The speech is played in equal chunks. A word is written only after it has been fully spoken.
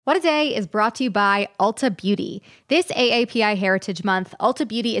What a Day is brought to you by Ulta Beauty. This AAPI Heritage Month, Ulta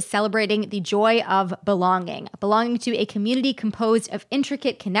Beauty is celebrating the joy of belonging to a community composed of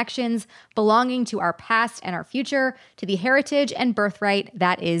intricate connections, belonging to our past and our future, to the heritage and birthright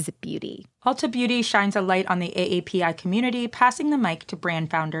that is beauty. Ulta Beauty shines a light on the AAPI community, passing the mic to brand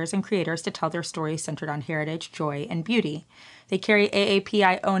founders and creators to tell their stories centered on heritage, joy, and beauty. They carry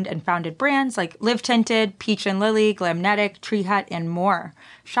AAPI-owned and founded brands like Live Tinted, Peach and Lily, Glamnetic, Tree Hut, and more.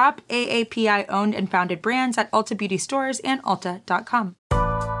 Shop AAPI-owned and founded brands at Ulta Beauty stores and Ulta.com.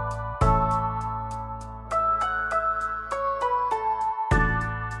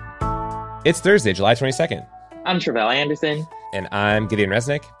 It's Thursday, July 22nd. I'm Travell Anderson. And I'm Gideon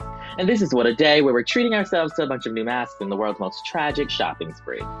Resnick. And this is What a Day, where we're treating ourselves to a bunch of new masks in the world's most tragic shopping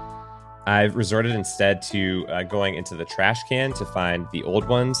spree. I've resorted instead to going into the trash can to find the old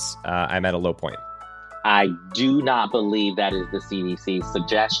ones. I'm at a low point. I do not believe that is the CDC's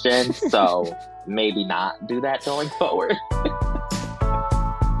suggestion, so maybe not do that going forward.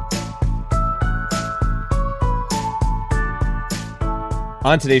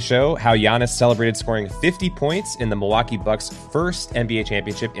 On today's show, how Giannis celebrated scoring 50 points in the Milwaukee Bucks' first NBA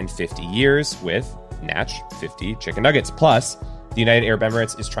championship in 50 years with, Natch, 50 chicken nuggets. Plus, the United Arab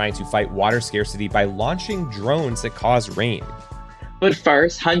Emirates is trying to fight water scarcity by launching drones that cause rain. But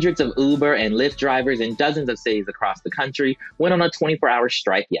first, hundreds of Uber and Lyft drivers in dozens of cities across the country went on a 24-hour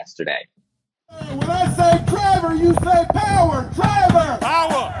strike yesterday. When I say driver, you say power. Driver!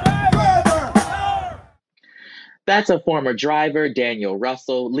 Power! Driver! Power! That's a former driver, Daniel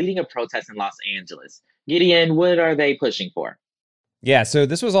Russell, leading a protest in Los Angeles. Gideon, what are they pushing for? Yeah, so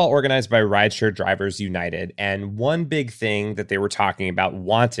this was all organized by Rideshare Drivers United, and one big thing that they were talking about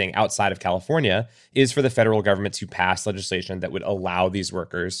wanting outside of California is for the federal government to pass legislation that would allow these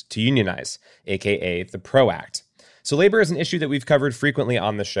workers to unionize, aka the PRO Act. So labor is an issue that we've covered frequently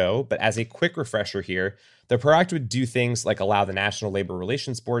on the show, but as a quick refresher here, the PRO Act would do things like allow the National Labor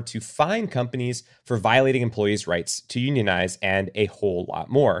Relations Board to fine companies for violating employees' rights to unionize and a whole lot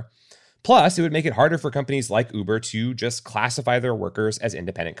more. Plus, it would make it harder for companies like Uber to just classify their workers as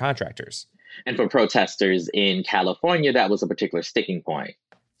independent contractors. And for protesters in California, that was a particular sticking point.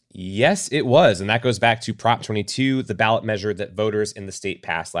 Yes, it was. And that goes back to Prop 22, the ballot measure that voters in the state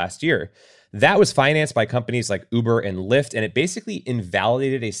passed last year. That was financed by companies like Uber and Lyft, and it basically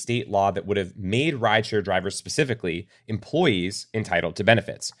invalidated a state law that would have made rideshare drivers, specifically employees, entitled to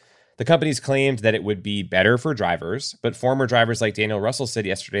benefits. The companies claimed that it would be better for drivers, but former drivers like Daniel Russell said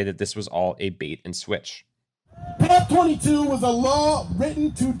yesterday that this was all a bait and switch. Prop 22 was a law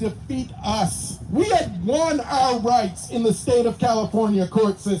written to defeat us. We had won our rights in the state of California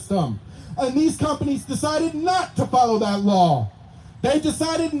court system, and these companies decided not to follow that law. They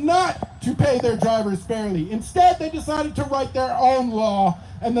decided not to pay their drivers fairly. Instead, they decided to write their own law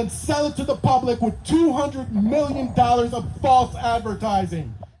and then sell it to the public with $200 million of false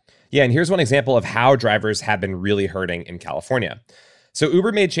advertising. Yeah, and here's one example of how drivers have been really hurting in California. So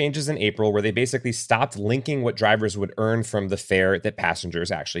Uber made changes in April where they basically stopped linking what drivers would earn from the fare that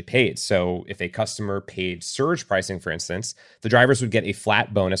passengers actually paid. So if a customer paid surge pricing, for instance, the drivers would get a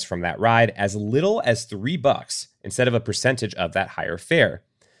flat bonus from that ride as little as $3 instead of a percentage of that higher fare.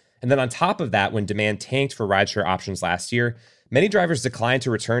 And then on top of that, when demand tanked for rideshare options last year, many drivers declined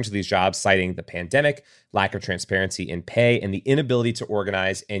to return to these jobs, citing the pandemic, lack of transparency in pay, and the inability to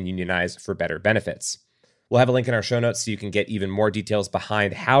organize and unionize for better benefits. We'll have a link in our show notes so you can get even more details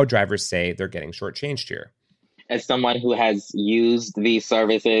behind how drivers say they're getting shortchanged here. As someone who has used these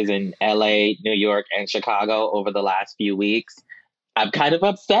services in LA, New York, and Chicago over the last few weeks, I'm kind of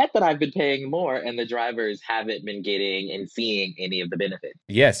upset that I've been paying more and the drivers haven't been getting and seeing any of the benefits.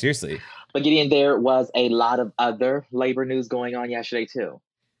 Yeah, seriously. But Gideon, there was a lot of other labor news going on yesterday, too.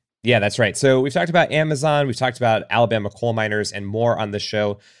 Yeah, that's right. So we've talked about Amazon, we've talked about Alabama coal miners and more on the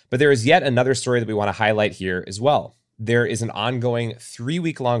show, but there is yet another story that we want to highlight here as well. There is an ongoing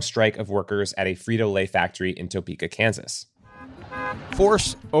 3-week-long strike of workers at a Frito-Lay factory in Topeka, Kansas.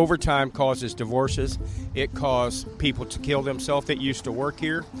 Forced overtime causes divorces. It causes people to kill themselves that used to work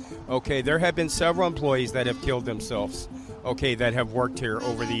here. Okay, there have been several employees that have killed themselves, okay, that have worked here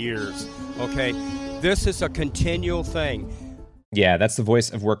over the years. Okay, this is a continual thing. Yeah, that's the voice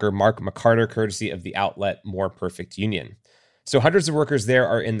of worker Mark McCarter, courtesy of the outlet More Perfect Union. So hundreds of workers there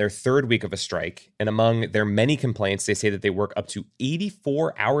are in their third week of a strike, and among their many complaints, they say that they work up to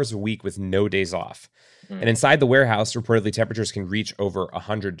 84 hours a week with no days off. And inside the warehouse, reportedly temperatures can reach over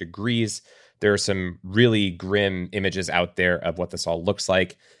 100 degrees. There are some really grim images out there of what this all looks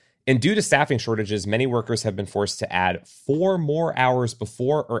like. And due to staffing shortages, many workers have been forced to add 4 more hours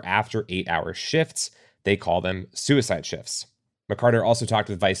before or after 8-hour shifts. They call them suicide shifts. McCarter also talked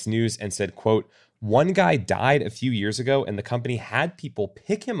with Vice News and said, quote, "One guy died a few years ago and the company had people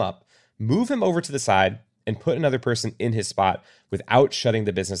pick him up, move him over to the side, and put another person in his spot without shutting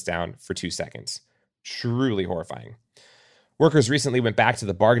the business down for 2 seconds. Truly horrifying." Workers recently went back to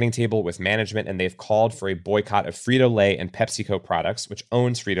the bargaining table with management, and they've called for a boycott of Frito-Lay and PepsiCo products, which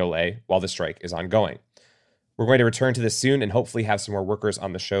owns Frito-Lay, while the strike is ongoing. We're going to return to this soon and hopefully have some more workers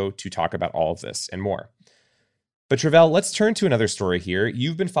on the show to talk about all of this and more. But Tre'vell, let's turn to another story here.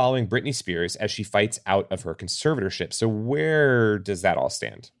 You've been following Britney Spears as she fights out of her conservatorship. So where does that all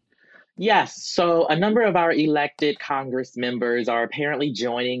stand? Yes, so a number of our elected Congress members are apparently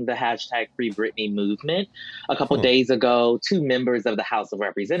joining the hashtag Free Britney movement. A couple days ago, 2 members of the House of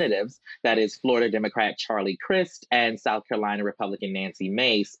Representatives, that is Florida Democrat Charlie Crist and South Carolina Republican Nancy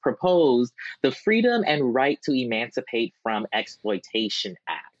Mace, proposed the Freedom and Right to Emancipate from Exploitation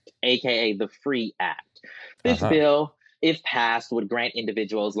Act, aka the FREE Act. This bill, if passed, would grant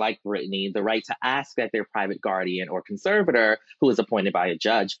individuals like Britney the right to ask that their private guardian or conservator, who is appointed by a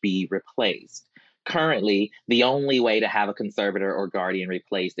judge, be replaced. Currently, the only way to have a conservator or guardian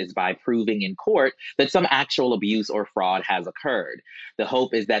replaced is by proving in court that some actual abuse or fraud has occurred. The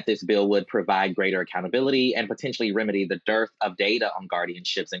hope is that this bill would provide greater accountability and potentially remedy the dearth of data on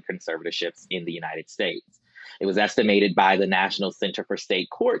guardianships and conservatorships in the United States. It was estimated by the National Center for State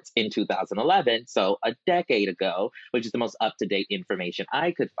Courts in 2011, so a decade ago, which is the most up-to-date information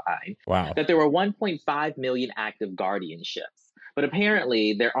I could find, that there were 1.5 million active guardianships. But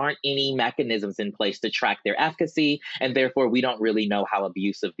apparently, there aren't any mechanisms in place to track their efficacy, and therefore we don't really know how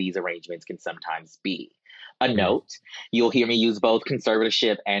abusive these arrangements can sometimes be. A note, you'll hear me use both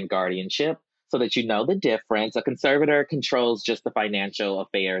conservatorship and guardianship, so that you know the difference. A conservator controls just the financial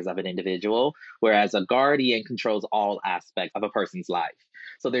affairs of an individual, whereas a guardian controls all aspects of a person's life.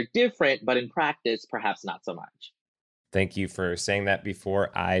 So they're different, but in practice, perhaps not so much. Thank you for saying that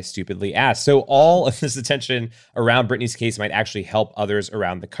before I stupidly asked. So all of this attention around Britney's case might actually help others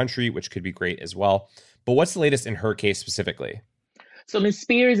around the country, which could be great as well. But what's the latest in her case specifically? So Ms.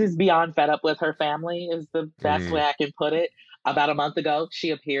 Spears is beyond fed up with her family, is the best way I can put it. About a month ago,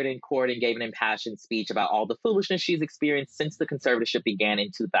 she appeared in court and gave an impassioned speech about all the foolishness she's experienced since the conservatorship began in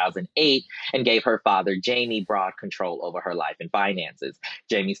 2008 and gave her father, Jamie, broad control over her life and finances.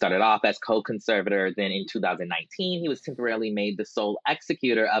 Jamie started off as co-conservator. Then in 2019, he was temporarily made the sole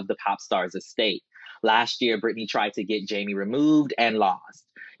executor of the pop star's estate. Last year, Britney tried to get Jamie removed and lost.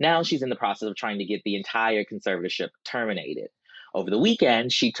 Now she's in the process of trying to get the entire conservatorship terminated. Over the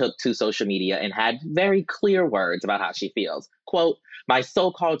weekend, she took to social media and had very clear words about how she feels. Quote, "My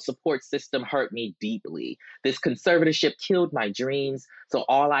so-called support system hurt me deeply. This conservatorship killed my dreams, so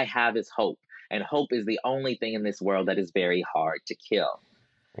all I have is hope. And hope is the only thing in this world that is very hard to kill."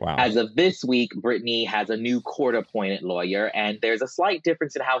 Wow. As of this week, Britney has a new court-appointed lawyer, and there's a slight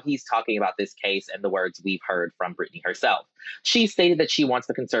difference in how he's talking about this case and the words we've heard from Britney herself. She stated that she wants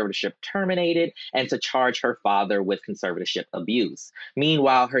the conservatorship terminated and to charge her father with conservatorship abuse.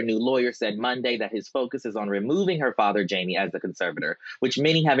 Meanwhile, her new lawyer said Monday that his focus is on removing her father, Jamie, as the conservator, which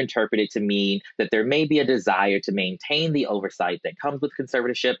many have interpreted to mean that there may be a desire to maintain the oversight that comes with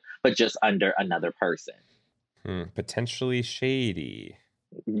conservatorship, but just under another person. Potentially shady.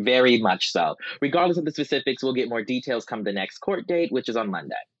 Very much so. Regardless of the specifics, we'll get more details come the next court date, which is on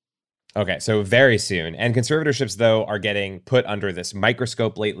Monday. Okay, so very soon. And conservatorships, though, are getting put under this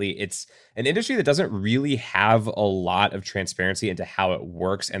microscope lately. It's an industry that doesn't really have a lot of transparency into how it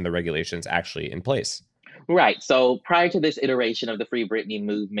works and the regulations actually in place. Right. So prior to this iteration of the Free Britney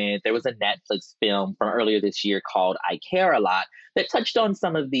movement, there was a Netflix film from earlier this year called I Care a Lot that touched on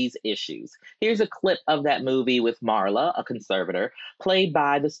some of these issues. Here's a clip of that movie with Marla, a conservator, played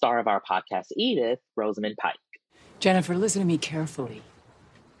by the star of our podcast, Edith, Rosamund Pike. Jennifer, listen to me carefully.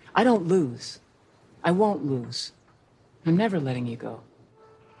 I don't lose. I won't lose. I'm never letting you go.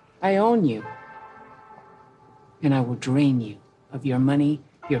 I own you. And I will drain you of your money,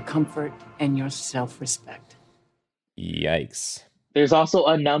 your comfort, and your self-respect. Yikes. There's also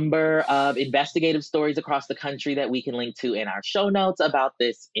a number of investigative stories across the country that we can link to in our show notes about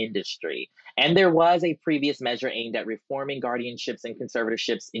this industry. And there was a previous measure aimed at reforming guardianships and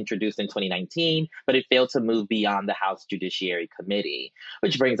conservatorships introduced in 2019, but it failed to move beyond the House Judiciary Committee,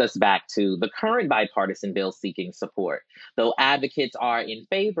 which brings us back to the current bipartisan bill seeking support. Though advocates are in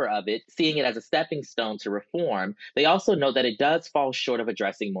favor of it, seeing it as a stepping stone to reform, they also note that it does fall short of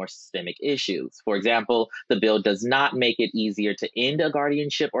addressing more systemic issues. For example, the bill does not make it easier to end a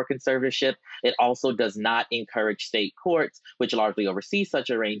guardianship or conservatorship. It also does not encourage state courts, which largely oversee such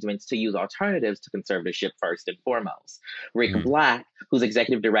arrangements, to use alternatives to conservatorship first and foremost. Rick Black, who's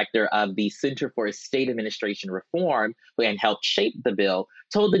executive director of the Center for Estate Administration Reform and helped shape the bill,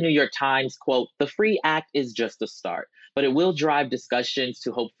 told the New York Times, quote, "The FREE Act is just a start, but it will drive discussions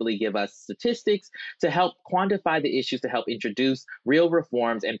to hopefully give us statistics to help quantify the issues, to help introduce real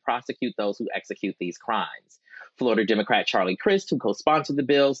reforms and prosecute those who execute these crimes." Florida Democrat Charlie Crist, who co-sponsored the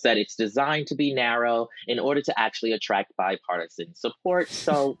bill, said it's designed to be narrow in order to actually attract bipartisan support.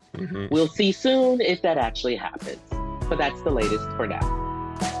 So we'll see soon if that actually happens. But that's the latest for now.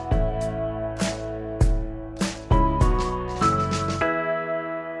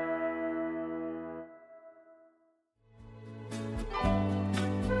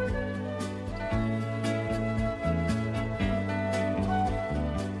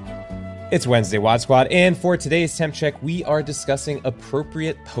 It's Wednesday, WAD Squad, and for today's Temp Check, we are discussing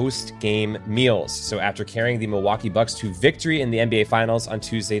appropriate post-game meals. So after carrying the Milwaukee Bucks to victory in the NBA Finals on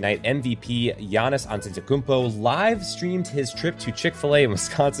Tuesday night, MVP Giannis Antetokounmpo live streamed his trip to Chick-fil-A in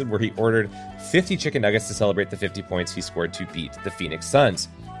Wisconsin, where he ordered 50 chicken nuggets to celebrate the 50 points he scored to beat the Phoenix Suns.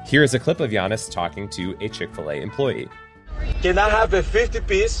 Here is a clip of Giannis talking to a Chick-fil-A employee. Can I have a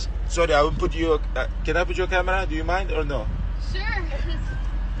 50-piece? Sorry, I will put you. Can I put your camera? Do you mind or no? Sure.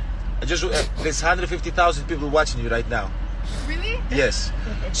 Just there's 150,000 people watching you right now. Really? Yes.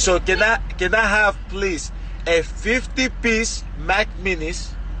 So can I have please a 50-piece Mac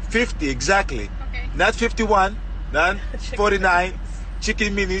Minis, 50 exactly, okay. Not 51, not 49,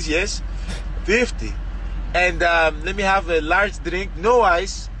 chicken minis, yes, 50, and let me have a large drink, no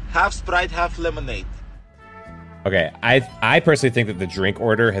ice, half Sprite, half lemonade. Okay, I personally think that the drink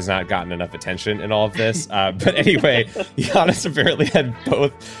order has not gotten enough attention in all of this. But anyway, Giannis apparently had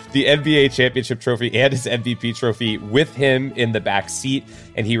both the NBA championship trophy and his MVP trophy with him in the back seat,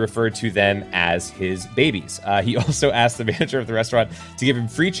 and he referred to them as his babies. He also asked the manager of the restaurant to give him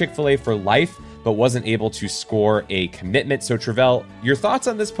free Chick-fil-A for life, but wasn't able to score a commitment. So, Travell, your thoughts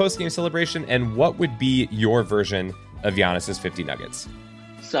on this post-game celebration, and what would be your version of Giannis's 50 nuggets?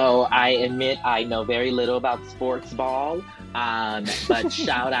 So I admit I know very little about sports ball, but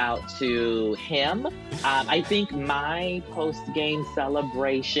shout out to him. I think my post-game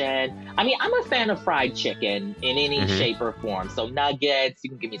celebration, I mean, I'm a fan of fried chicken in any shape or form. So nuggets, you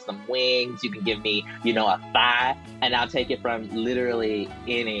can give me some wings, you can give me, a thigh, and I'll take it from literally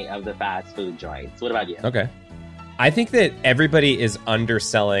any of the fast food joints. What about you? Okay. I think that everybody is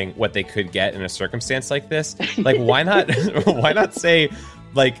underselling what they could get in a circumstance like this. Like, why not say,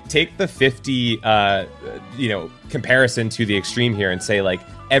 like, take the 50, comparison to the extreme here and say, like,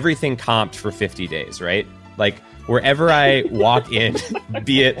 everything comped for 50 days, right? Like, wherever I walk in,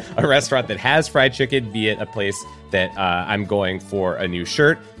 be it a restaurant that has fried chicken, be it a place that I'm going for a new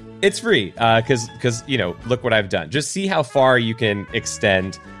shirt, it's free. Because look what I've done. Just see how far you can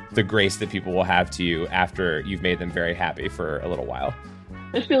extend the grace that people will have to you after you've made them very happy for a little while.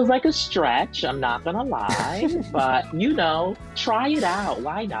 It feels like a stretch, I'm not gonna lie, but try it out.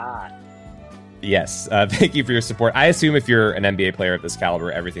 Why not? Yes, thank you for your support. I assume if you're an NBA player of this caliber,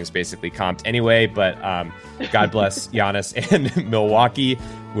 everything's basically comped anyway, but God bless Giannis and Milwaukee.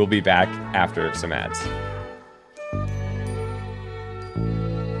 We'll be back after some ads.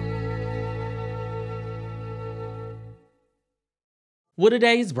 What A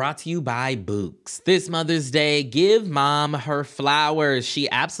Day is brought to you by Books. This Mother's Day, give mom her flowers. She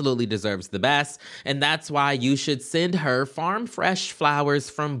absolutely deserves the best, and that's why you should send her farm fresh flowers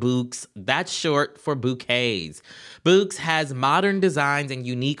from Books. That's short for bouquets. Books has modern designs and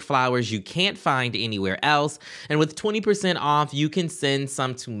unique flowers you can't find anywhere else, and with 20% off, you can send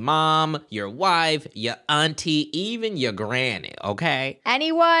some to mom, your wife, your auntie, even your granny, okay?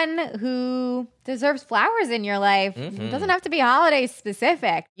 Anyone who deserves flowers in your life. It doesn't have to be holiday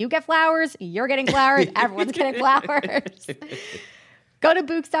specific. You get flowers, you're getting flowers, everyone's getting flowers. Go to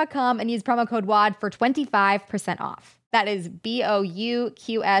Books.com and use promo code WAD for 25% off. That is BOUQS.com,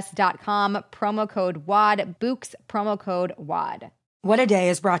 promo code WAD, Books, promo code WAD. What A Day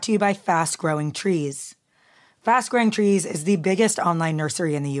is brought to you by Fast Growing Trees. Fast Growing Trees is the biggest online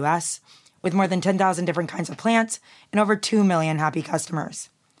nursery in the U.S., with more than 10,000 different kinds of plants and over 2 million happy customers.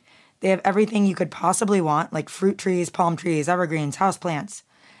 They have everything you could possibly want, like fruit trees, palm trees, evergreens, houseplants,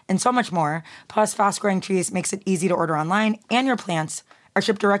 and so much more. Plus, Fast Growing Trees makes it easy to order online, and your plants are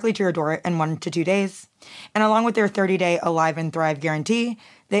shipped directly to your door in 1 to 2 days. And along with their 30-day Alive and Thrive guarantee,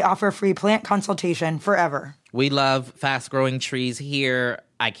 they offer free plant consultation forever. We love Fast Growing Trees here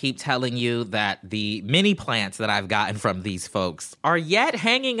I keep telling you that the mini plants that I've gotten from these folks are yet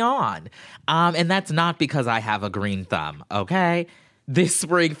hanging on. And that's not because I have a green thumb, okay? This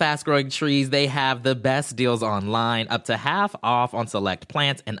spring, Fast Growing Trees, they have the best deals online, up to half off on select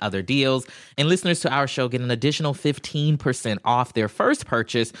plants and other deals. And listeners to our show get an additional 15% off their first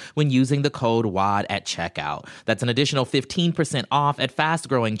purchase when using the code WAD at checkout. That's an additional 15% off at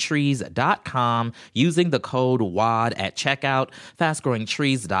fastgrowingtrees.com using the code WAD at checkout.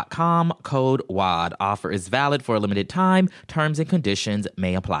 Fastgrowingtrees.com, code WAD. Offer is valid for a limited time. Terms and conditions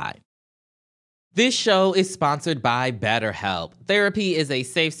may apply. This show is sponsored by BetterHelp. Therapy is a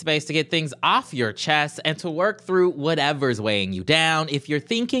safe space to get things off your chest and to work through whatever's weighing you down. If you're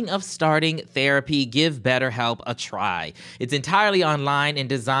thinking of starting therapy, give BetterHelp a try. It's entirely online and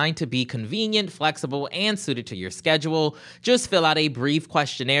designed to be convenient, flexible, and suited to your schedule. Just fill out a brief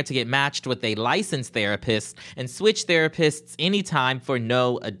questionnaire to get matched with a licensed therapist and switch therapists anytime for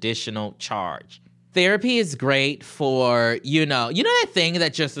no additional charge. Therapy is great for, you know that thing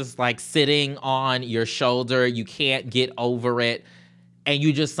that just is like sitting on your shoulder, you can't get over it, and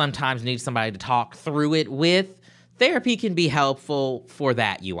you just sometimes need somebody to talk through it with? Therapy can be helpful for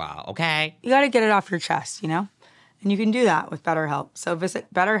that, you all, okay? You got to get it off your chest, And you can do that with BetterHelp. So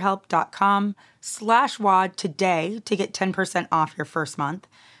visit betterhelp.com/WAD today to get 10% off your first month.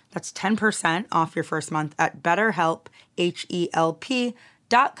 That's 10% off your first month at BetterHelp, HELP.com/WAD.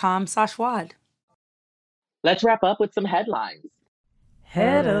 Let's wrap up with some headlines.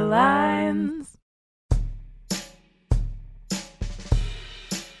 Headlines.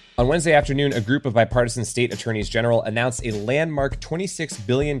 On Wednesday afternoon, a group of bipartisan state attorneys general announced a landmark $26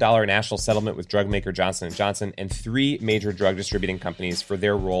 billion national settlement with drug maker Johnson & Johnson and 3 major drug distributing companies for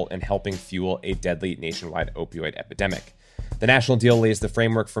their role in helping fuel a deadly nationwide opioid epidemic. The national deal lays the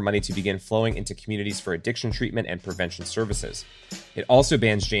framework for money to begin flowing into communities for addiction treatment and prevention services. It also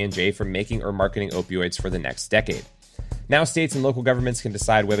bans J&J from making or marketing opioids for the next decade. Now states and local governments can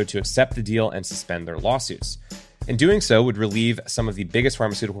decide whether to accept the deal and suspend their lawsuits. And doing so would relieve some of the biggest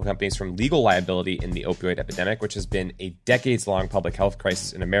pharmaceutical companies from legal liability in the opioid epidemic, which has been a decades-long public health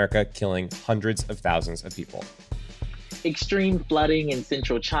crisis in America, killing hundreds of thousands of people. Extreme flooding in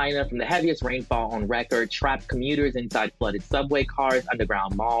central China from the heaviest rainfall on record trapped commuters inside flooded subway cars,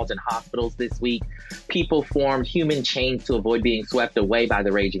 underground malls, and hospitals this week. People formed human chains to avoid being swept away by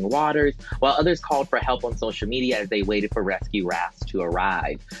the raging waters, while others called for help on social media as they waited for rescue rafts to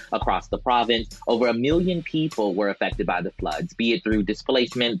arrive. Across the province, over 1 million people were affected by the floods, be it through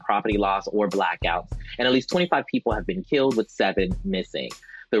displacement, property loss, or blackouts, and at least 25 people have been killed, with 7 missing.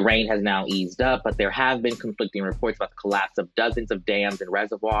 The rain has now eased up, but there have been conflicting reports about the collapse of dozens of dams and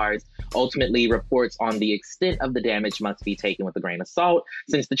reservoirs. Ultimately, reports on the extent of the damage must be taken with a grain of salt,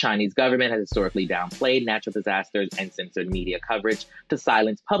 since the Chinese government has historically downplayed natural disasters and censored media coverage to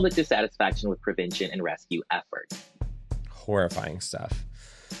silence public dissatisfaction with prevention and rescue efforts. Horrifying stuff.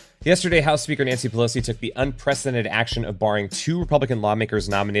 Yesterday, House Speaker Nancy Pelosi took the unprecedented action of barring 2 Republican lawmakers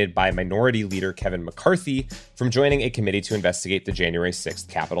nominated by Minority Leader Kevin McCarthy from joining a committee to investigate the January 6th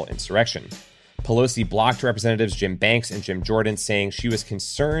Capitol insurrection. Pelosi blocked Representatives Jim Banks and Jim Jordan, saying she was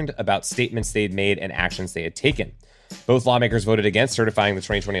concerned about statements they'd made and actions they had taken. Both lawmakers voted against certifying the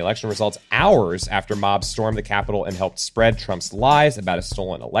 2020 election results hours after mobs stormed the Capitol and helped spread Trump's lies about a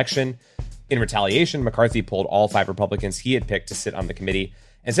stolen election. In retaliation, McCarthy pulled all 5 Republicans he had picked to sit on the committee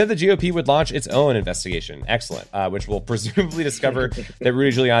and said the GOP would launch its own investigation. Excellent. Which will presumably discover that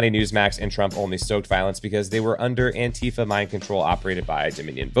Rudy Giuliani, Newsmax, and Trump only stoked violence because they were under Antifa mind control operated by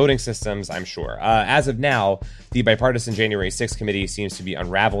Dominion voting systems, I'm sure. As of now, the bipartisan January 6th committee seems to be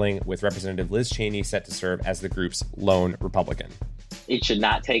unraveling, with Representative Liz Cheney set to serve as the group's lone Republican. It should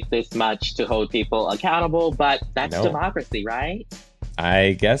not take this much to hold people accountable, but that's democracy, right?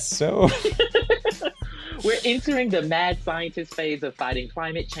 I guess so. We're entering the mad scientist phase of fighting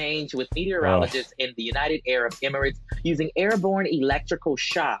climate change, with meteorologists in the United Arab Emirates using airborne electrical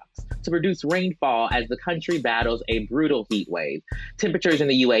shocks to produce rainfall as the country battles a brutal heat wave. Temperatures in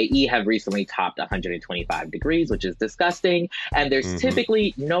the UAE have recently topped 125 degrees, which is disgusting, and there's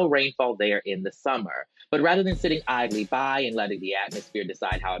typically no rainfall there in the summer. But rather than sitting idly by and letting the atmosphere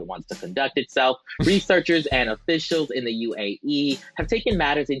decide how it wants to conduct itself, researchers and officials in the UAE have taken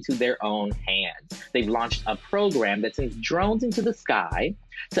matters into their own hands. They've launched a program that sends drones into the sky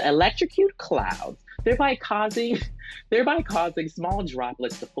to electrocute clouds thereby causing small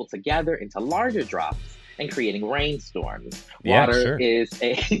droplets to pull together into larger drops and creating rainstorms. Water is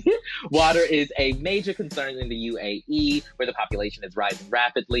a major concern in the UAE, where the population is rising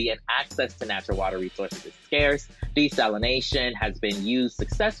rapidly and access to natural water resources is scarce. Desalination has been used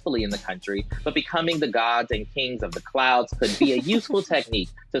successfully in the country, but becoming the gods and kings of the clouds could be a useful technique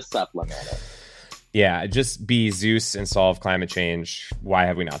to supplement it. Yeah, just be Zeus and solve climate change. Why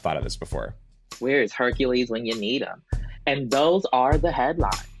have we not thought of this before? Where is Hercules when you need him? And those are the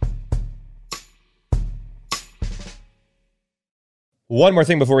headlines. One more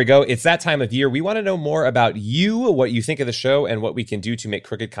thing before we go. It's that time of year. We want to know more about you, what you think of the show, and what we can do to make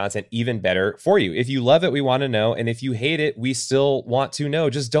Crooked content even better for you. If you love it, we want to know. And if you hate it, we still want to know.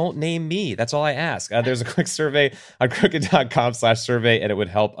 Just don't name me. That's all I ask. There's a quick survey on crooked.com/survey, and it would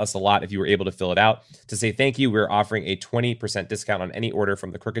help us a lot if you were able to fill it out. To say thank you, we're offering a 20% discount on any order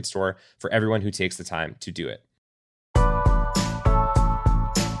from the Crooked store for everyone who takes the time to do it.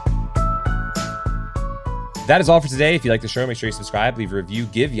 That is all for today. If you like the show, make sure you subscribe, leave a review,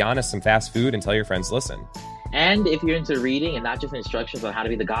 give Giannis some fast food, and tell your friends to listen. And if you're into reading and not just instructions on how to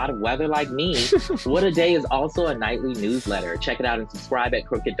be the god of weather like me, What a Day is also a nightly newsletter. Check it out and subscribe at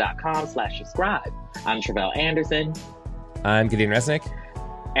crooked.com/subscribe. I'm Tre'vell Anderson. I'm Gideon Resnick.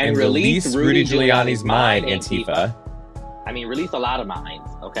 And release Rudy Giuliani's mind, Antifa. I mean, release a lot of minds,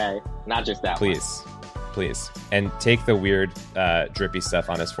 okay? Not just that one. Please. And take the weird drippy stuff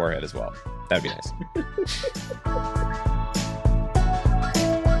on his forehead as well. That'd be nice.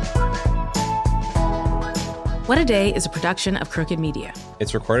 What a Day is a production of Crooked Media.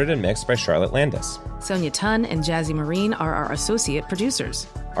 It's recorded and mixed by Charlotte Landis. Sonia Tun and Jazzy Marine are our associate producers.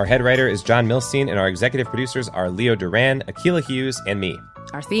 Our head writer is John Milstein, and our executive producers are Leo Duran, Akilah Hughes, and me.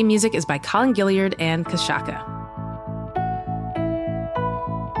 Our theme music is by Colin Gilliard and Kashaka.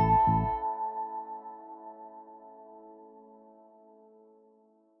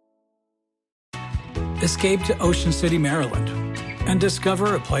 Escape to Ocean City, Maryland, and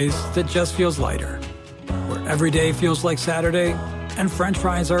discover a place that just feels lighter, where every day feels like Saturday and French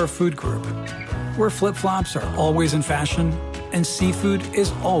fries are a food group, where flip-flops are always in fashion and seafood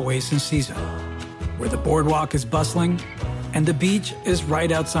is always in season, where the boardwalk is bustling and the beach is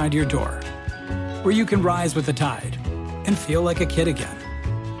right outside your door, where you can rise with the tide and feel like a kid again.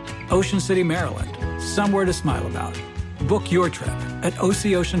 Ocean City, Maryland, somewhere to smile about. Book your trip at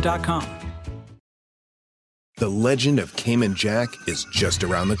OCOcean.com. The legend of Cayman Jack is just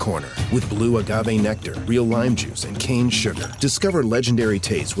around the corner. With blue agave nectar, real lime juice, and cane sugar. Discover legendary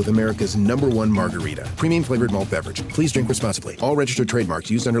taste with America's #1 margarita. Premium flavored malt beverage. Please drink responsibly. All registered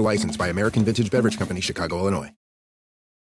trademarks used under license by American Vintage Beverage Company, Chicago, Illinois.